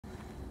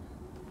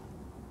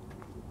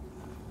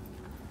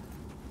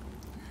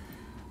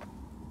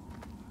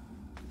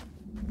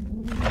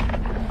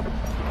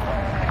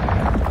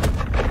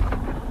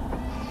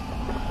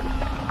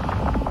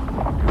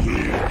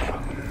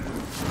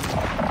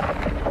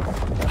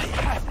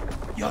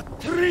Your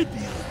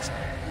tribute!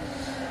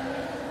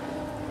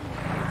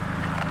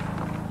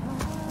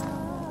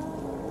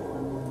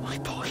 My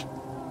boy,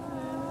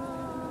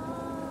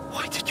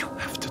 why did you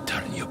have to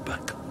turn your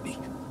back on me?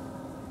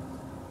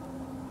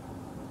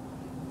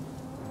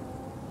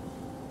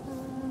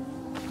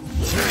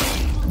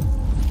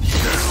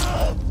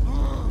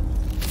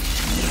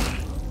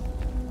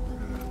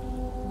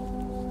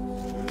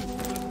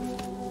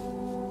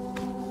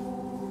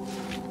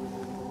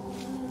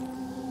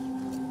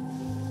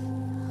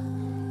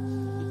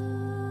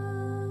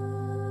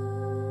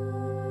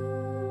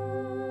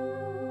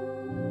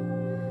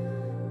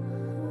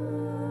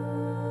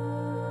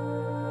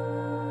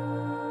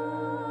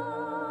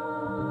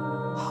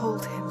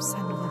 Hold him,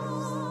 Senua.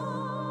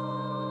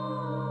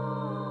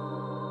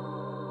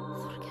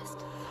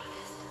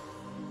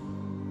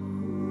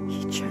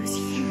 He chose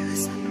you,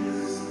 Senua.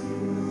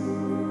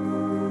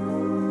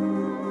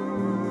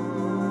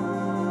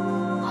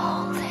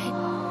 Hold him.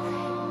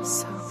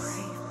 So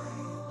brave.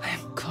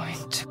 I'm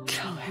going to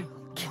kill him.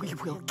 We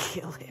will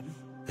kill him.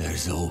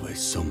 There's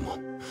always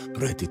someone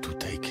ready to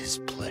take his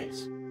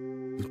place.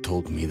 You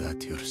told me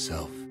that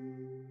yourself.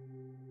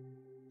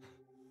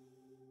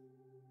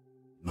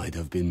 Might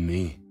have been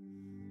me,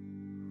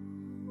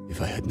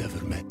 if I had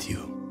never met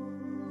you.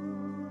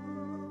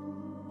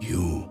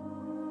 You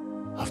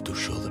have to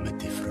show them a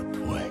different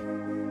way.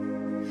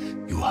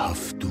 You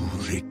have to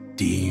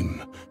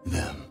redeem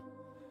them.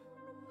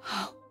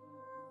 How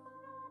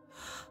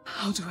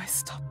do I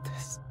stop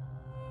this?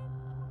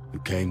 You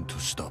came to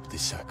stop the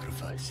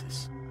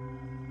sacrifices.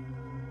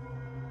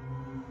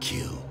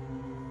 Kill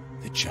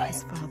the giant.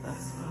 His father.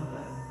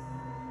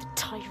 The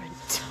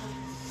tyrant.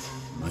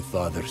 My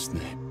father's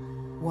name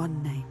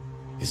One name.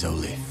 is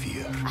only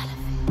fear.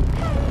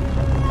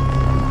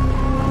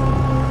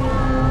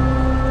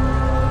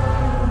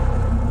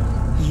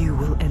 You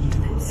will end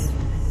this.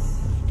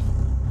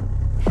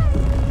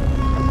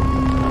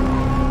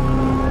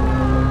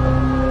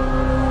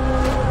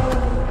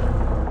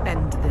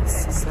 End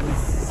this,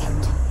 Senua.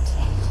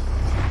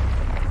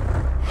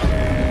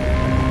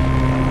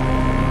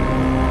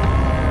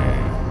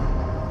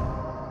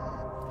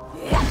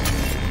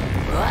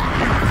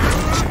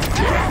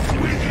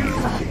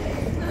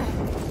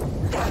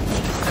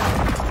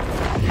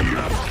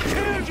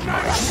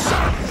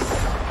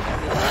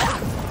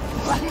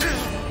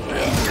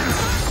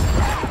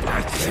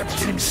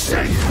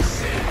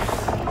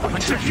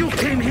 Until you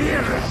came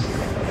here!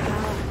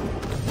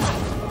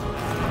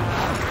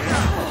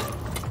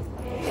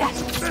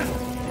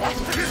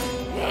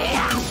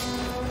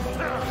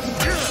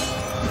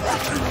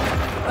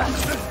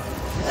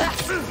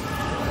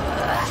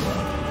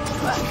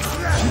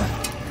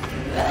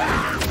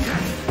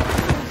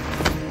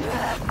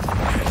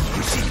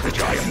 You see the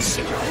giants?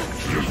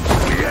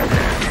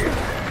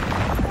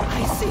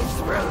 I see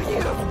through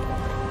you.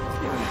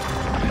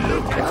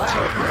 Look at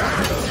your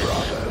brother.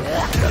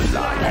 The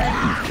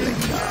lion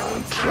came down,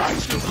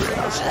 tries to bring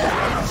us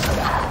down.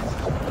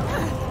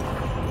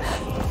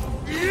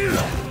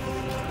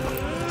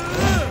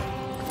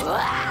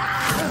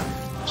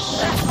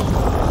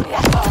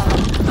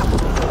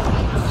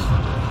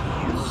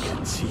 You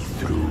can see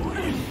through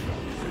him.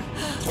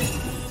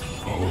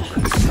 All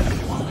except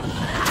one.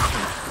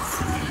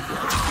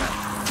 Freedom.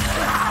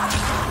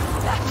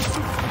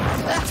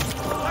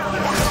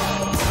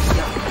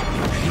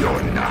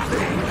 You're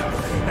nothing.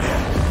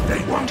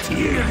 They won't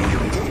hear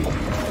you.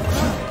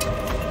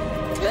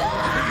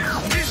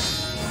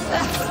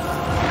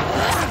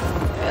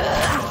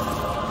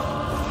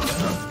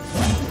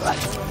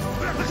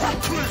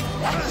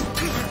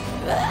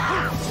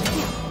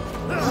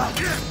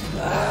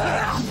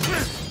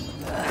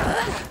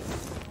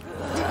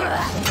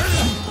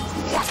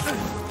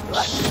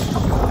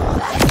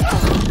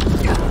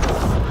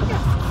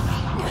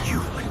 You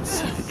can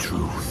see the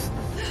truth.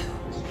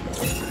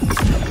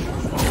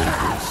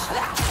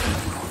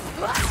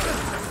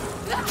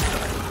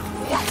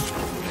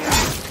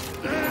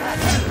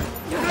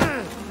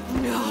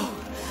 No.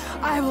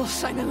 I will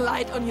shine a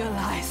light on your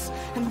lies,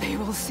 and they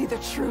will see the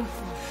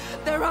truth.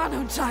 There are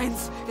no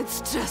giants,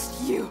 it's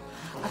just you.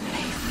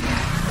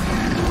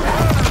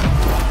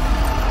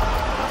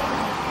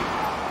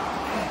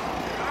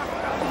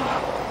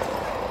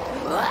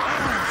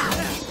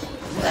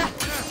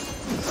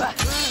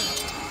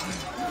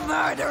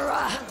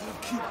 Murderer!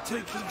 Keep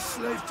taking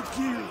slaves to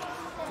kill.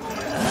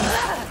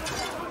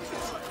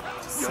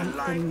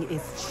 Something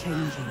is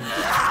changing.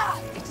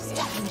 It's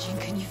changing.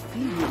 Can you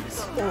feel it?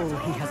 All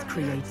he has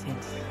created.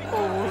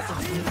 All of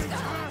it.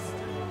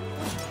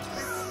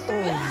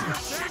 All the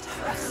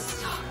shadows.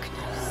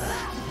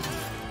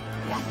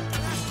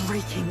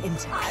 Breaking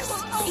into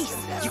space.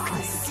 You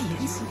can see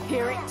it,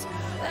 hear it.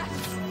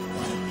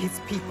 His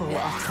people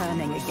are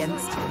turning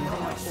against him.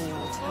 They're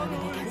all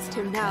turning against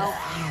him now.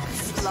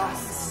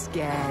 Lost,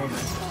 scared.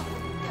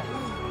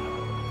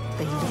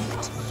 They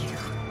look to you.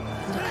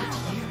 Look at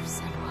you,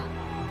 Senua.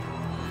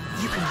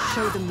 You can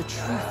show them the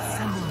truth,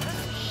 Senua.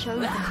 Show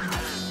them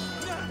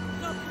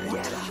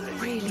what he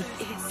really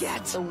is.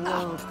 Get the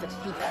world that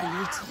he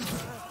created.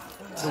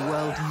 The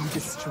world you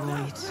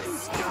destroyed.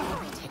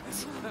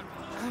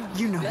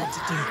 You know what to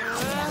do.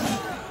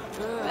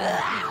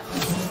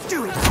 Do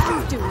it.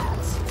 Do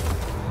it.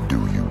 Do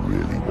you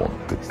really want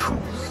the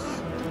truth?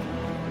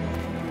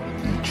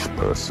 Each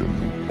person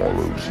who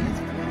follows you,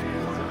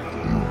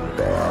 you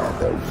bear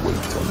their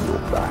weight on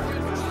your back.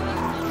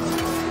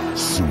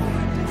 Soon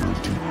you will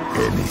do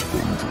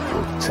anything to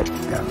protect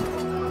them,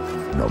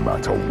 no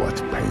matter what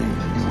pain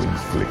you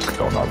inflict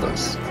on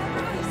others.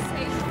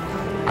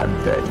 And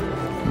then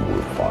you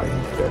will find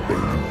their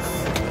belief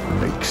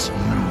makes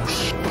you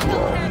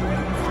strong.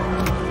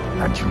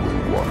 And you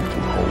will want to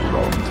hold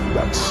on to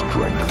that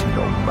strength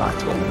no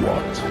matter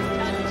what.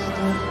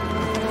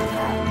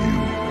 You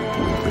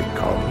will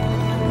become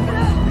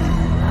you.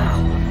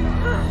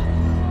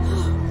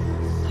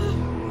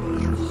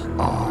 You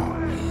are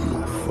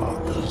your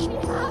father's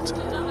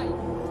daughter.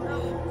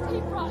 He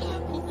brought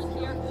your people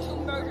here to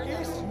murder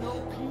them.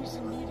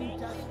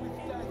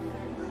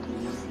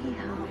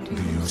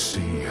 Do you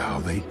see how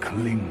they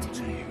cling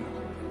to you,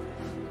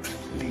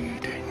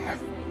 pleading?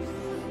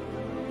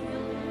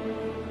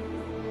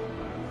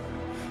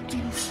 Do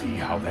you see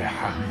how their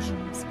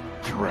hands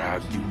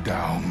drag you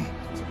down?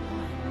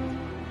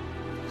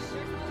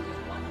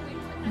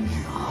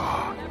 You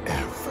are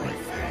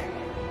everything.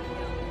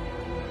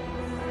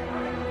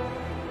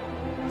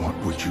 What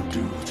would you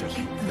do to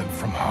keep them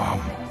from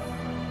harm?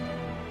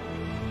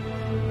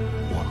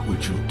 What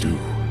would you do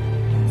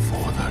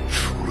for the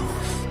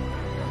truth?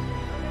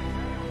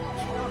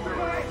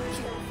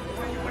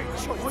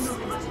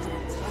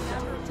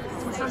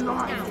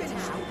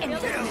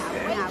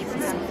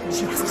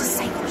 Just to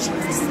say what she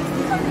was.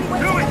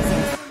 Do it!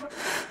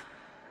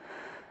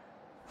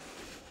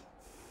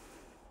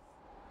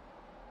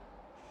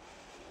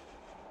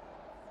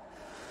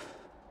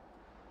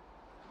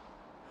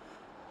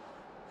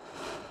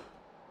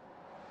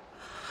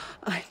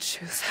 I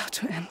choose how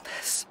to end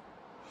this.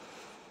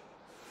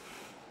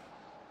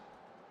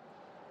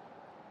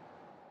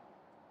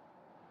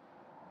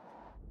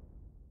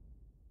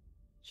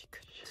 She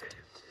couldn't.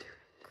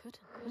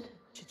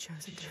 She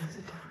chose a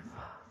different path.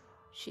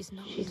 She's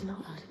not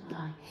like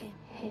him.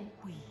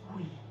 We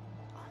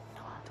are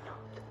not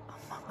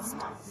amongst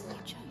us. You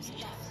chose a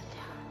different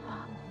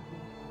path.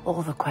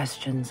 All the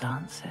questions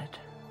answered.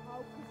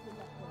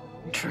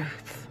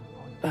 Truth,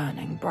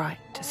 burning bright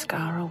to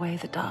scour away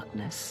the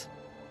darkness.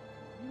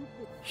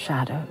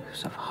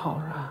 Shadows of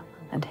horror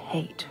and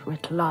hate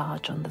writ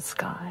large on the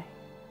sky.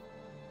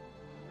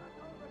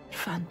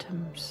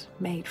 Phantoms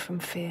made from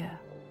fear.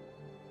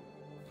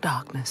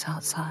 Darkness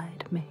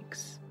outside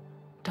makes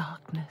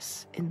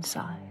darkness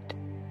inside.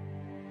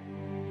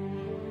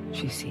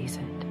 She sees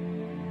it.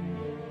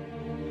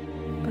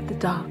 But the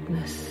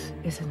darkness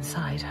is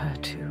inside her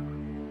too.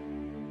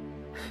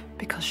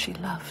 Because she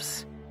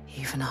loves,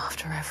 even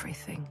after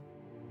everything.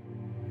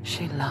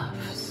 She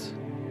loves.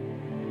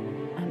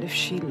 And if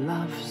she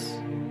loves,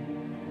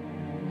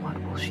 what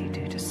will she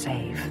do to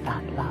save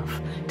that love,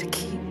 to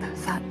keep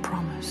that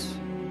promise?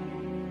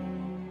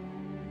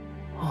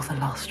 All the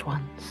lost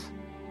ones,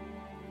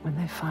 when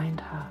they find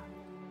her,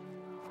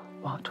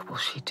 what will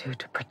she do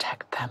to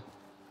protect them?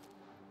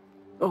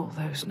 All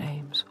those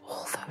names,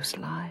 all those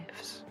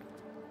lives.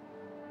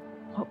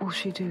 What will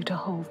she do to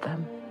hold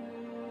them?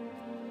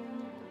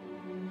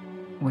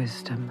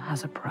 Wisdom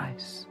has a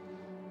price.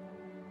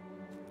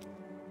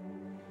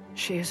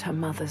 She is her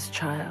mother's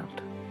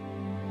child.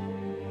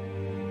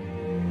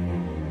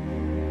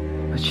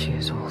 But she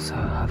is also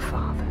her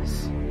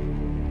father's.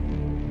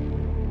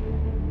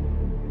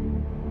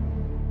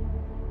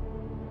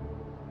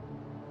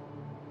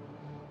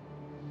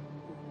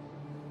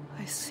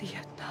 I see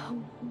it now.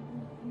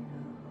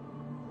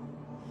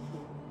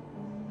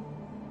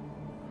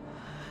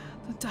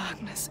 The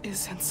darkness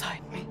is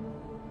inside me.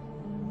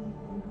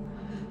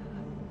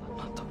 But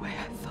not the way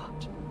I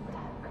thought.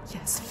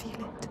 Yes,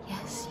 feel it.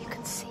 Yes, you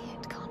can see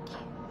it, can't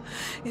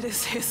you? It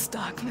is his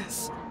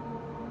darkness.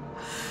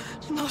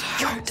 Not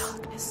her Your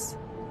darkness.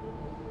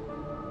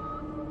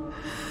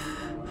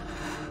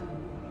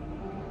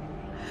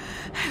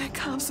 And it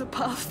carves a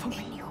path for me.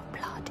 In your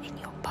blood, in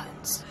your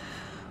bones.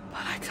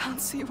 But I can't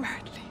see where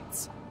it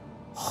leads.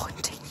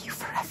 Haunting you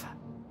forever.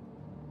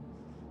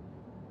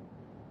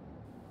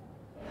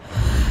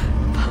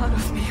 Part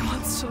of me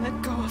wants to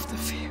let go of the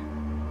fear.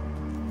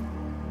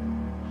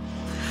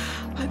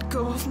 Let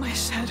go of my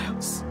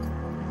shadows.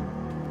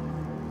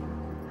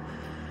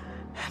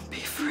 And be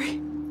free.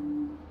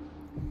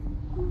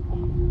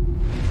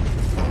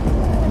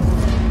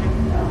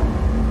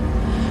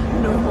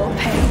 No more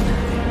pain.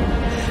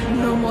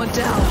 No more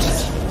doubt.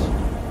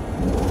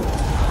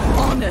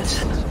 Honored.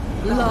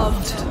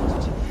 Loved.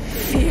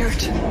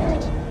 Feared.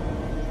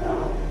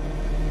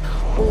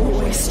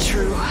 Always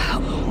true.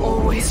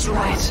 Always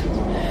right.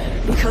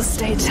 Because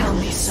they tell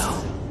me so.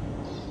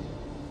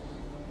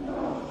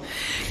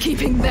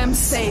 Keeping them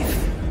safe.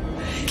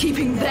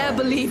 Keeping their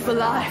belief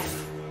alive.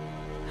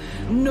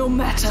 No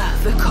matter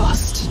the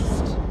cost.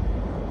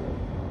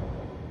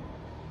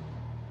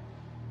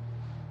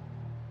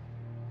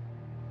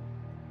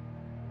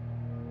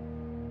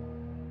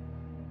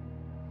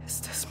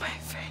 choose my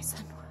fate?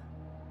 Senua.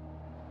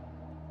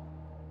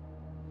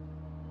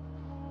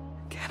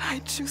 Can I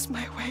choose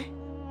my way?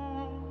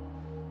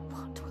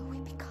 What will we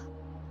become?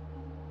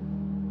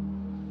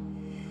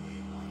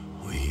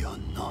 We are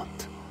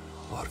not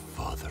our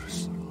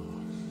fathers.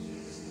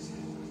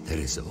 There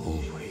is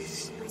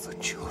always a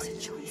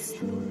choice.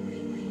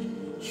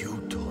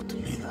 You taught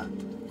me that.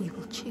 We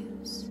will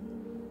choose.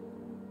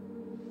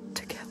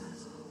 Together.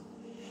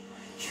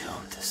 You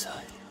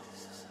decide.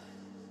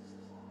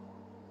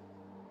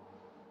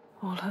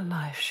 All her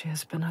life she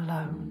has been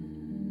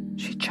alone.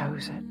 She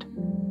chose it.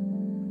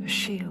 A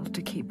shield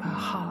to keep her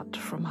heart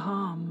from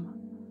harm.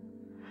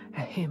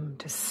 A hymn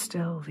to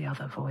still the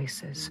other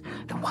voices,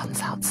 the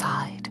ones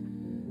outside.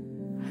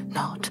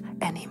 Not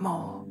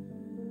anymore.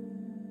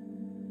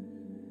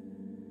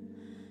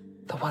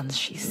 The ones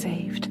she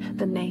saved,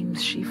 the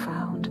names she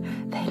found,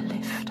 they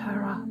lift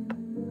her up.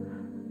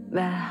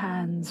 Their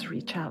hands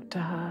reach out to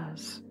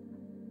hers.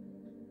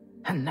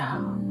 And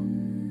now,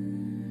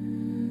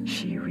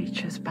 she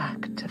reaches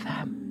back to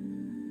them.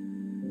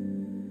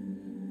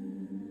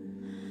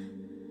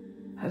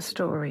 Her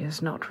story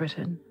is not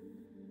written.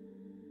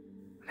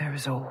 There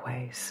is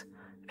always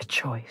a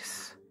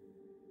choice.